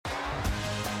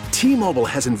T-Mobile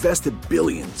has invested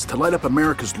billions to light up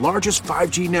America's largest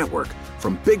 5G network,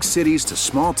 from big cities to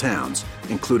small towns,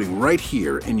 including right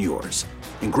here in yours.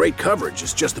 And great coverage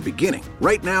is just the beginning.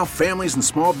 Right now, families and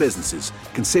small businesses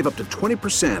can save up to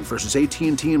 20% versus AT&T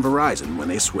and Verizon when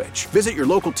they switch. Visit your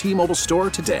local T-Mobile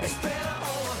store today.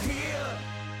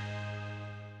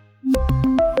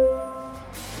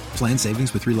 Plan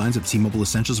savings with 3 lines of T-Mobile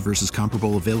Essentials versus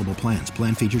comparable available plans.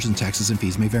 Plan features and taxes and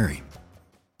fees may vary.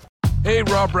 Hey,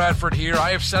 Rob Bradford here. I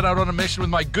have set out on a mission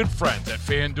with my good friends at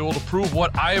FanDuel to prove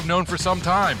what I have known for some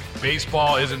time.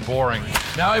 Baseball isn't boring.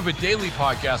 Now I have a daily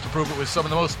podcast to prove it with some of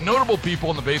the most notable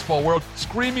people in the baseball world,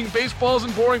 screaming baseball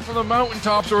isn't boring from the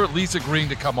mountaintops, or at least agreeing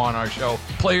to come on our show.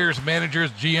 Players,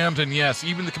 managers, GMs, and yes,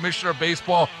 even the commissioner of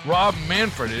baseball, Rob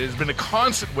Manfred. It has been a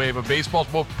constant wave of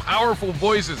baseball's most powerful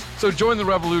voices. So join the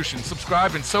revolution.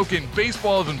 Subscribe and soak in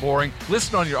Baseball Isn't Boring.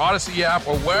 Listen on your Odyssey app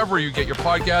or wherever you get your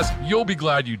podcast. You'll be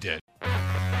glad you did.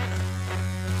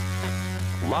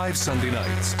 Live Sunday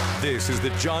nights, this is the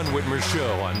John Whitmer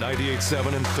Show on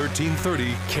 98.7 and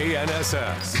 1330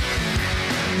 KNSS.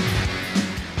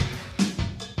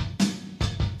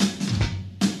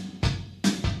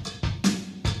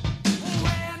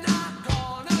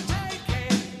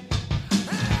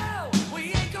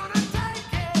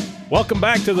 Welcome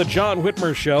back to the John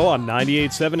Whitmer Show on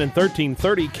 98.7 and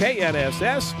 1330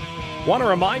 KNSS. Want to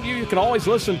remind you, you can always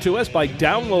listen to us by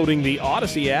downloading the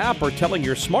Odyssey app or telling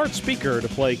your smart speaker to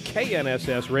play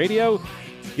KNSS Radio.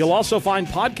 You'll also find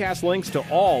podcast links to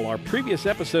all our previous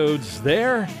episodes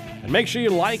there. And make sure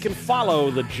you like and follow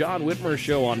the John Whitmer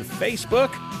Show on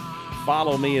Facebook.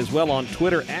 Follow me as well on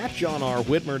Twitter at John R.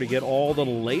 Whitmer to get all the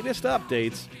latest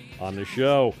updates on the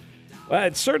show. Well,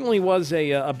 it certainly was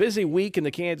a busy week in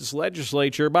the Kansas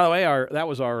legislature. By the way, that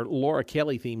was our Laura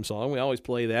Kelly theme song. We always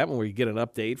play that when we get an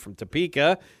update from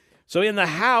Topeka. So in the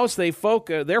House, their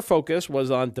focus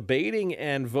was on debating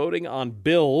and voting on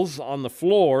bills on the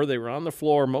floor. They were on the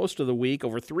floor most of the week.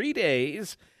 Over 3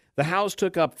 days, the House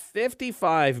took up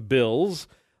 55 bills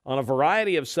on a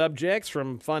variety of subjects,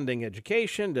 from funding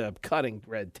education to cutting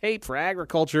red tape for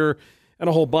agriculture, and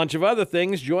a whole bunch of other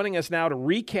things. Joining us now to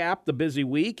recap the busy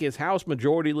week is House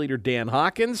Majority Leader Dan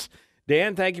Hawkins.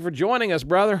 Dan, thank you for joining us,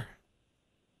 brother.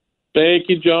 Thank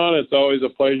you, John. It's always a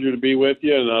pleasure to be with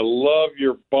you, and I love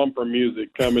your bumper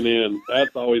music coming in.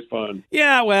 That's always fun.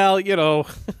 Yeah, well, I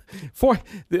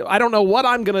don't know what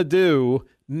I'm going to do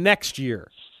next year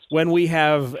when we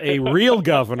have a real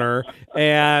governor,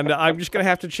 and I'm just going to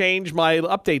have to change my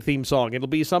update theme song. It'll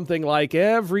be something like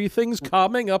 "Everything's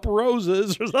Coming Up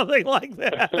Roses" or something like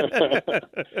that.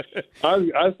 I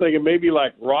was thinking maybe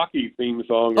like Rocky theme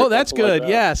song. Oh, that's good. Like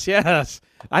that. Yes.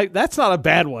 That's not a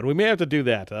bad one. We may have to do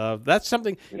that. That's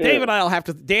something Dave and I'll have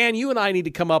to. Dan, you and I need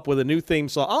to come up with a new theme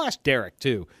song. I'll ask Derek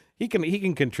too. He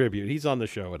can contribute. He's on the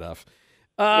show enough.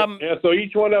 So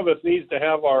each one of us needs to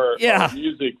have our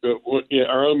music,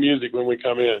 our own music when we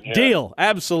come in. Yeah. Deal.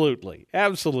 Absolutely.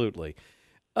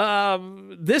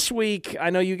 This week,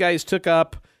 I know you guys took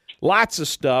up lots of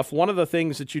stuff. One of the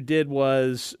things that you did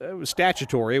was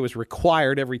statutory. It was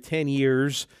required every 10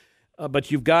 years.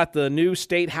 But you've got the new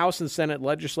state House and Senate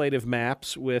legislative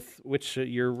maps, with which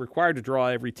you're required to draw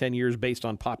every 10 years based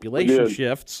on population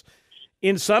shifts.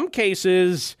 In some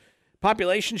cases,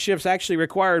 population shifts actually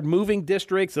required moving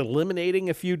districts, eliminating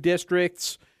a few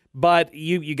districts, but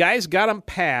you guys got them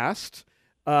passed.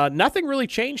 Nothing really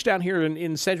changed down here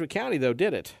in Sedgwick County, though,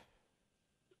 did it?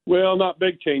 Well, not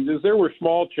big changes. There were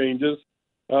small changes.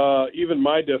 Even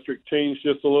my district changed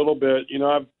just a little bit.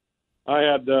 I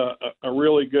had a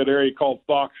really good area called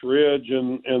Fox Ridge,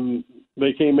 and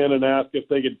they came in and asked if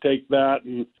they could take that,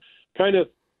 and kind of,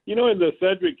 in the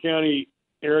Sedgwick County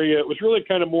area, it was really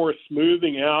kind of more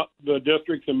smoothing out the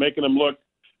districts and making them look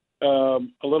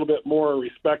a little bit more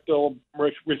respectable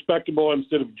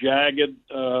instead of jagged.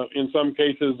 In some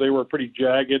cases, they were pretty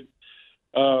jagged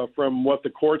from what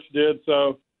the courts did.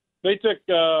 So they took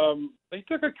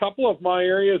a couple of my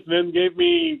areas and then gave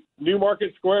me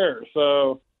Newmarket Square,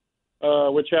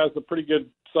 which has a pretty good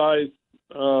size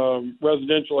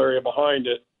residential area behind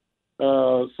it.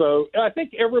 So I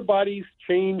think everybody's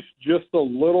changed just a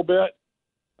little bit.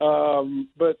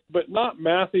 But not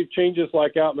massive changes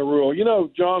like out in the rural.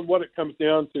 John, what it comes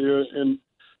down to, and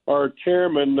our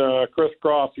chairman, Chris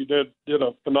Cross, who did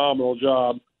a phenomenal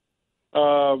job.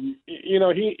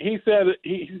 He said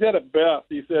it best.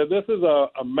 He said, this is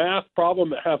a math problem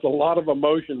that has a lot of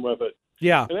emotion with it.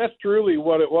 Yeah. And that's truly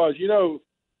what it was.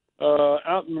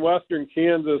 Out in western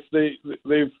Kansas,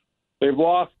 they've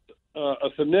lost a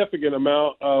significant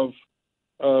amount of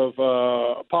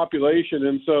population,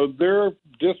 and so their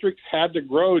districts had to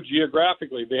grow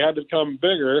geographically. They had to become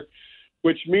bigger,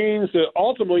 which means that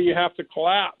ultimately you have to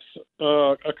collapse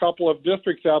a couple of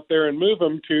districts out there and move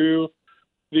them to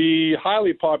the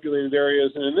highly populated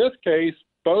areas. And in this case,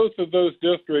 both of those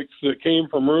districts that came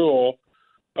from rural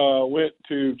went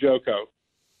to JOCO.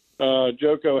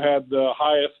 JOCO had the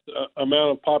highest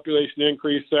amount of population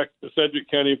increase. Sedgwick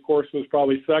County, of course, was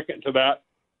probably second to that.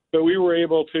 But we were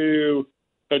able to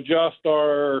adjust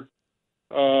our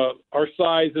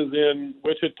sizes in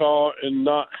Wichita and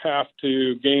not have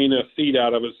to gain a seat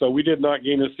out of it. So we did not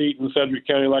gain a seat in Sedgwick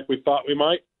County like we thought we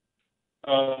might.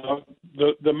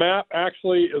 The map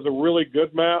actually is a really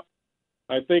good map.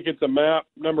 I think it's a map,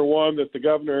 number one, that the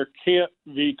governor can't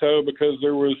veto because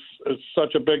there was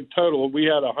such a big total. We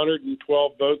had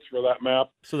 112 votes for that map.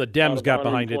 So the Dems got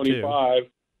behind it, too.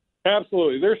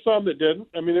 Absolutely. There's some that didn't.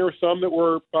 I mean, there were some that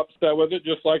were upset with it,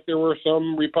 just like there were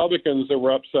some Republicans that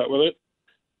were upset with it.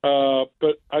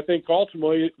 But I think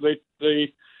ultimately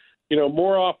they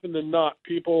more often than not,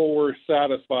 people were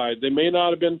satisfied. They may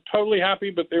not have been totally happy,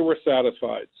 but they were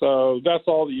satisfied. So that's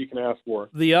all that you can ask for.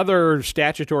 The other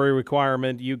statutory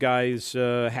requirement you guys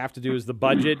have to do is the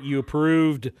budget. You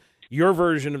approved your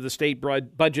version of the state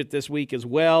budget this week as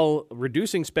well,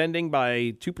 reducing spending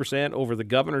by 2% over the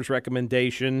governor's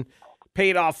recommendation,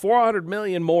 paid off $400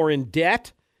 million more in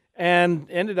debt, and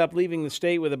ended up leaving the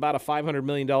state with about a $500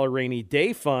 million rainy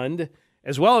day fund,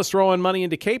 as well as throwing money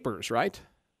into capers, right?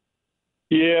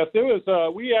 Yes, it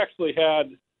was. We actually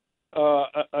had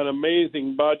an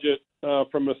amazing budget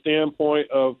from the standpoint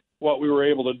of what we were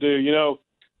able to do. You know,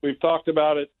 we've talked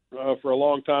about it for a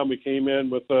long time. We came in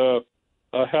with a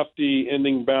hefty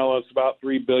ending balance, about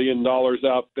 $3 billion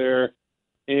out there,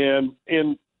 and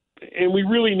we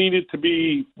really needed to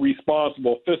be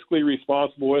responsible, fiscally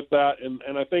responsible with that.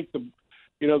 And I think the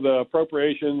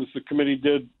appropriations, the committee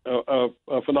did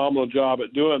a phenomenal job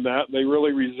at doing that. They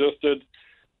really resisted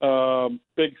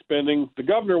big spending. The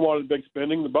governor wanted big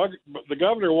spending. The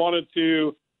governor wanted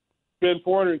to spend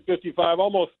 $455,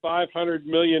 almost $500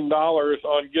 million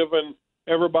on giving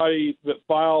everybody that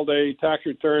filed a tax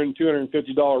return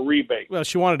 $250 rebate. Well,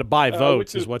 she wanted to buy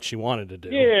votes is what she wanted to do.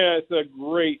 Yeah, it's a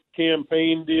great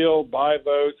campaign deal, buy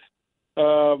votes.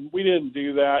 We didn't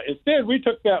do that. Instead, we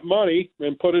took that money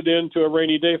and put it into a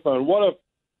rainy day fund. What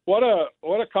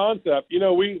a concept. You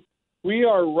know, we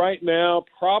are right now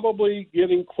probably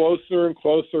getting closer and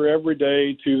closer every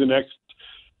day to the next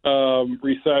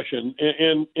recession.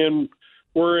 And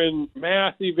we're in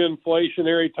massive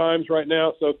inflationary times right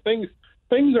now, so things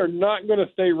are not going to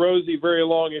stay rosy very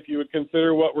long if you would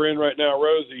consider what we're in right now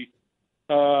rosy.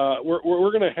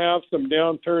 We're going to have some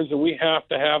downturns, and we have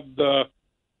to have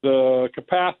the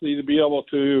capacity to be able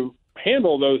to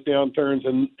handle those downturns,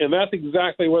 and that's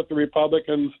exactly what the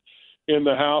Republicans in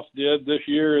the House did this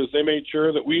year. Is they made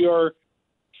sure that we are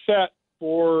set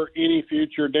for any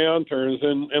future downturns.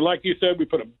 And like you said, we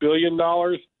put $1 billion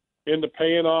into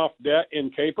paying off debt in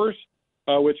capers,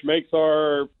 which makes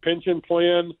our pension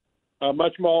plan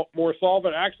much more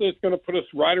solvent. Actually, it's going to put us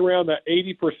right around that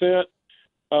 80%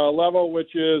 level,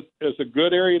 which is a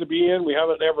good area to be in. We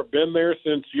haven't ever been there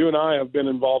since you and I have been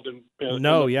involved in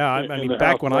I mean,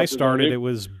 back when I started, it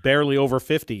was barely over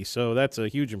 50, so that's a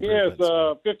huge improvement.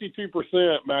 Yeah, it's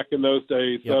 52% back in those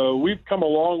days. Yep. So we've come a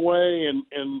long way,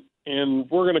 and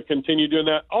we're going to continue doing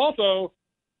that. Also,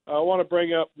 I want to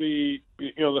bring up the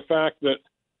fact that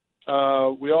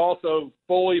we also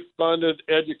fully funded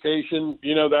education.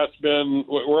 You know,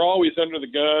 we're always under the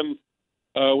gun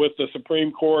with the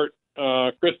Supreme Court.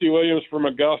 Christy Williams from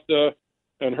Augusta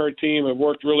and her team have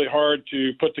worked really hard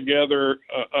to put together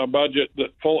a budget that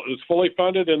is fully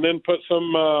funded, and then put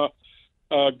some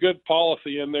good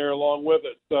policy in there along with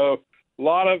it. So a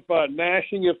lot of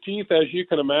gnashing of teeth, as you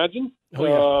can imagine.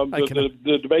 Oh, yeah.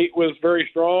 The debate was very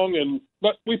strong,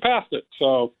 but we passed it.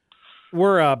 So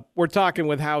we're talking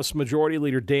with House Majority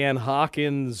Leader Dan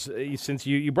Hawkins. Since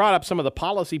you brought up some of the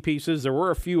policy pieces, there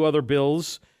were a few other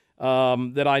bills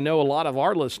that I know a lot of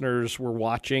our listeners were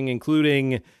watching,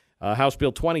 including House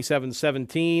Bill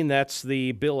 2717. That's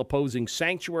the bill opposing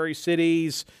sanctuary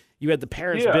cities. You had the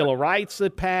Parents' Bill of Rights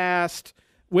that passed,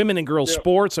 women and girls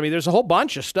sports. I mean, there's a whole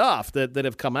bunch of stuff that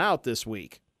have come out this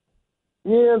week.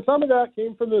 Yeah, and some of that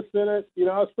came from the Senate. You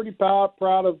know, I was pretty proud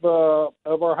of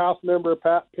our House member,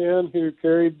 Pat Penn, who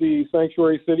carried the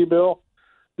sanctuary city bill.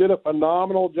 Did a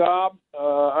phenomenal job.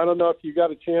 I don't know if you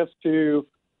got a chance to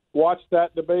watch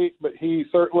that debate, but he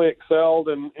certainly excelled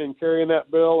in carrying that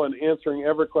bill and answering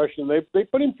every question. They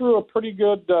put him through a pretty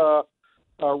good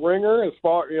ringer as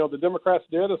far, the Democrats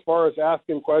did, as far as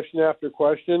asking question after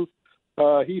question.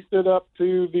 He stood up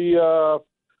to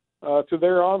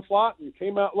their onslaught and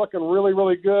came out looking really,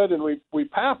 really good. And we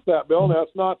passed that bill. Now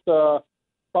it's not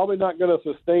probably not going to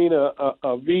sustain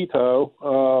a veto,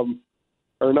 or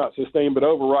not sustain, but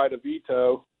override a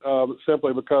veto,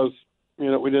 simply because,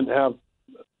 we didn't have.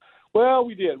 Well,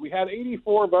 we did. We had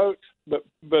 84 votes, but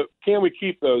can we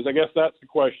keep those? I guess that's the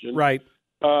question. Right.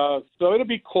 So it'll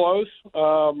be close.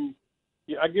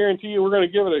 I guarantee you we're going to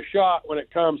give it a shot when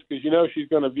it comes, because she's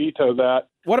going to veto that.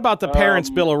 What about the Parents'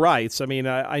 Bill of Rights? I mean,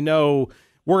 I know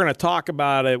we're going to talk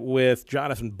about it with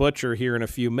Jonathan Butcher here in a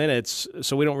few minutes,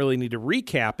 so we don't really need to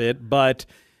recap it. But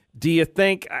do you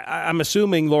think, I'm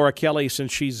assuming Laura Kelly,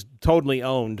 since she's totally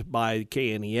owned by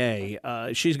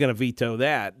KNEA, she's going to veto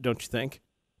that, don't you think?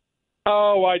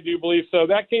 Oh, I do believe so.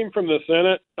 That came from the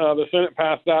Senate. The Senate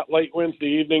passed that late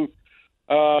Wednesday evening.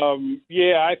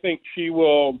 I think she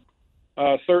will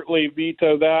certainly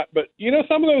veto that. But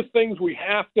some of those things we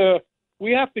have to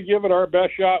give it our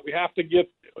best shot. We have to get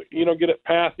it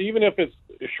passed, even if it's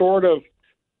short of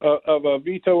a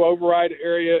veto override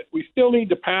area. We still need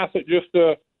to pass it just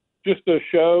to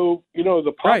show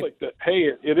the public that,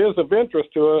 hey, it is of interest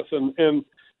to us, and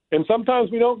sometimes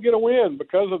we don't get a win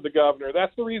because of the governor.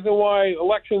 That's the reason why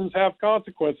elections have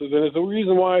consequences, and it's the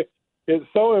reason why it's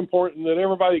so important that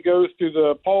everybody goes to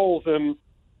the polls in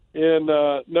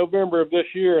November of this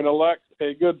year and elects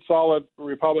a good, solid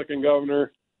Republican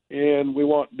governor, and we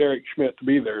want Derek Schmidt to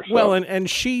be there. So. Well, and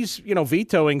she's,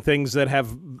 vetoing things that have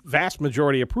vast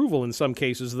majority approval in some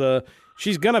cases.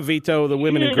 She's going to veto the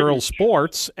women and girls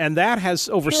sports, and that has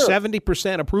over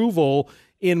 70% approval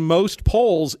in most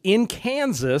polls in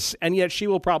Kansas, and yet she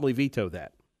will probably veto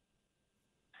that.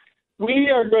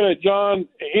 We are going to, John,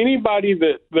 anybody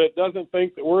that doesn't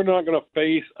think that we're not going to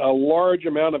face a large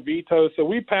amount of vetoes. So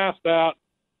we passed out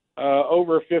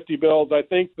over 50 bills. I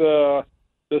think the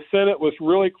Senate was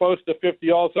really close to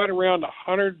 50 also. Right around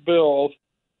 100 bills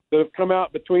that have come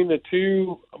out between the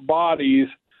two bodies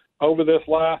over this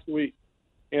last week.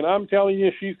 And I'm telling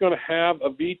you, she's going to have a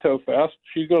veto fest.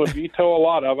 She's going to veto a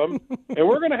lot of them. And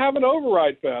we're going to have an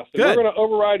override fest. And we're going to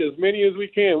override as many as we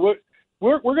can.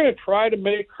 We're going to try to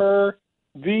make her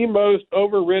the most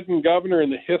overridden governor in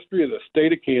the history of the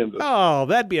state of Kansas. Oh,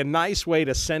 that'd be a nice way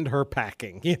to send her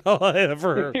packing,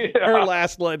 for her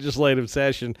last legislative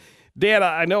session. Dan,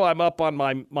 I know I'm up on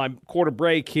my quarter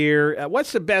break here.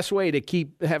 What's the best way to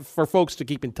for folks to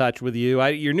keep in touch with you?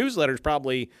 Your newsletter is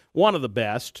probably one of the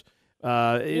best.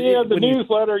 The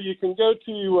newsletter, you can go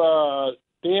to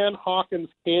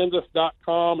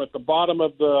danhawkinskansas.com. At the bottom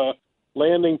of the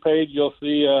landing page, you'll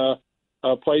see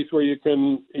a place where you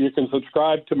can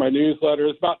subscribe to my newsletter.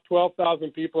 There's about 12,000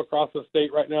 people across the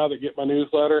state right now that get my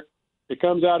newsletter. It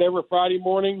comes out every Friday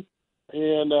morning,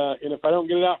 and if I don't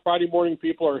get it out Friday morning,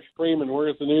 people are screaming,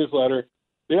 "Where's the newsletter?"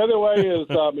 The other way is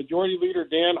Majority Leader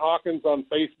Dan Hawkins on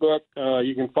Facebook.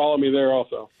 You can follow me there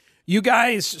also. You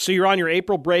guys, so you're on your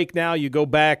April break now. You go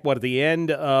back, at the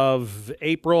end of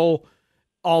April?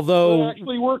 Although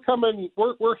actually, we're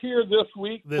here this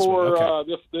week this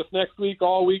next week,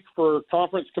 all week for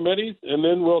conference committees, and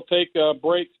then we'll take a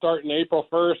break starting April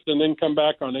 1st, and then come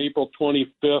back on April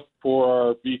 25th for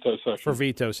our veto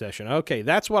session. Okay,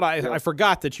 that's what I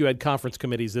forgot that you had conference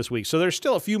committees this week. So there's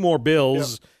still a few more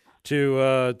bills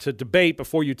to debate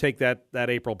before you take that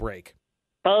April break.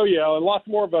 Oh, yeah, and lots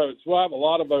more votes. We'll have a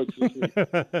lot of votes this week.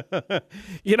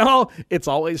 It's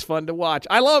always fun to watch.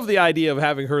 I love the idea of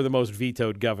having her the most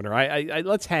vetoed governor. I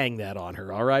let's hang that on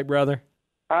her. All right, brother?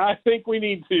 I think we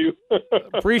need to.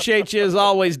 Appreciate you as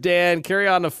always, Dan. Carry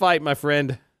on the fight, my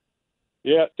friend.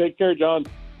 Yeah, take care, John.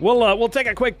 We'll take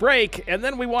a quick break, and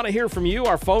then we want to hear from you.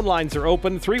 Our phone lines are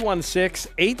open,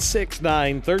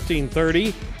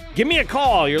 316-869-1330. Give me a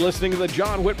call. You're listening to The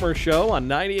John Whitmer Show on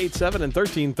 98.7 and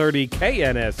 1330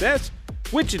 KNSS,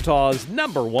 Wichita's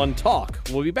 #1 talk.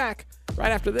 We'll be back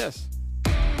right after this.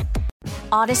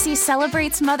 Odyssey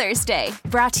celebrates Mother's Day,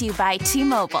 brought to you by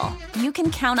T-Mobile. You can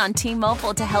count on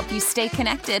T-Mobile to help you stay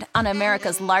connected on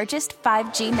America's largest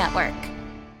 5G network.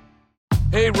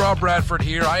 Hey, Rob Bradford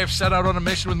here. I have set out on a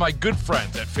mission with my good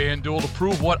friends at FanDuel to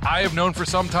prove what I have known for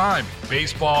some time.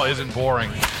 Baseball isn't boring.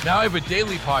 Now I have a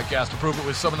daily podcast to prove it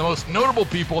with some of the most notable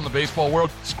people in the baseball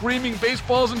world, screaming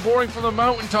baseball isn't boring from the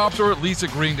mountaintops, or at least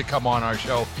agreeing to come on our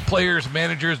show. Players,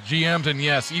 managers, GMs, and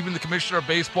yes, even the commissioner of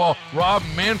baseball, Rob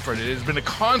Manfred. It has been a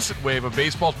constant wave of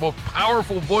baseball's most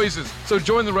powerful voices. So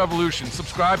join the revolution.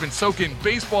 Subscribe and soak in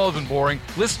Baseball Isn't Boring.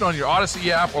 Listen on your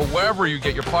Odyssey app or wherever you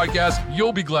get your podcasts.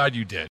 You'll be glad you did.